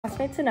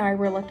Classmates and I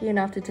were lucky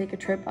enough to take a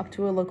trip up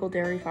to a local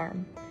dairy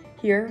farm.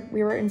 Here,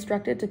 we were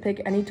instructed to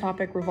pick any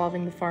topic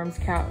revolving the farm's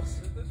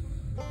cows.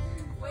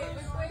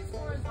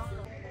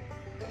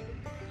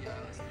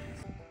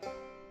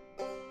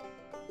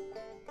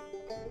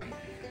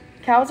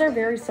 Cows are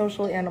very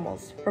social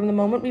animals. From the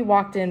moment we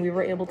walked in, we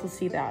were able to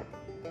see that.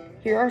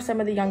 Here are some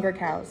of the younger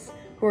cows,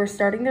 who are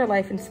starting their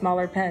life in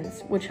smaller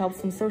pens, which helps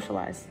them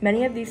socialize.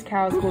 Many of these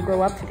cows will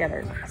grow up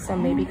together.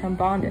 Some may become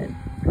bonded.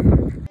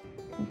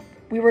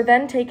 We were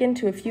then taken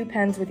to a few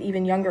pens with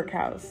even younger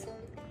cows.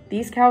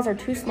 These cows are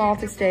too small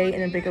to stay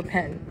in a bigger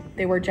pen.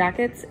 They wear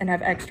jackets and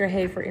have extra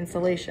hay for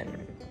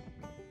insulation.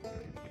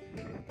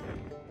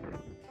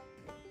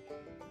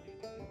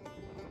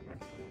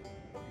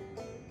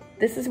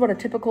 This is what a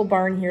typical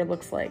barn here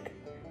looks like.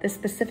 This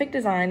specific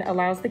design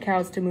allows the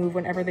cows to move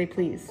whenever they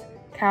please.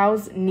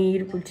 Cows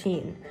need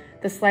routine.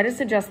 The slightest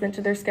adjustment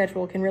to their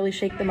schedule can really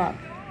shake them up.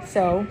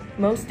 So,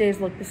 most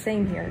days look the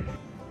same here.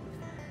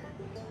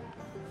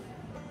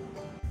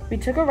 We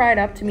took a ride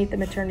up to meet the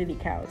maternity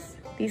cows.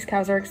 These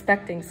cows are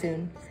expecting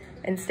soon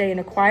and stay in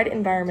a quiet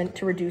environment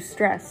to reduce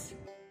stress.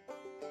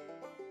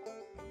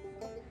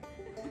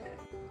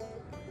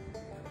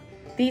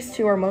 These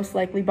two are most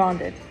likely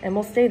bonded and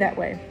will stay that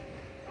way.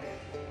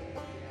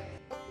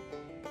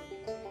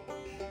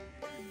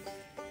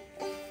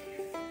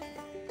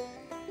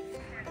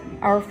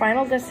 Our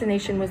final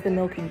destination was the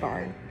milking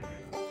barn.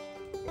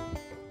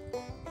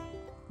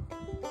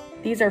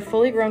 These are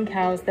fully grown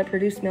cows that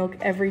produce milk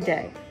every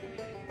day.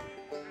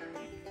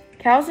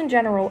 Cows in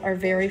general are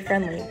very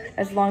friendly,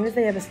 as long as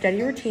they have a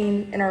steady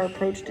routine and are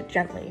approached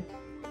gently.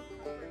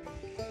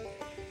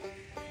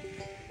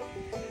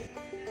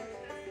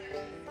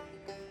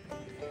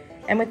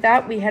 And with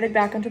that, we headed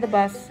back onto the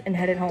bus and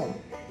headed home.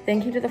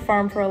 Thank you to the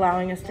farm for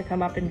allowing us to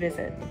come up and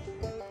visit.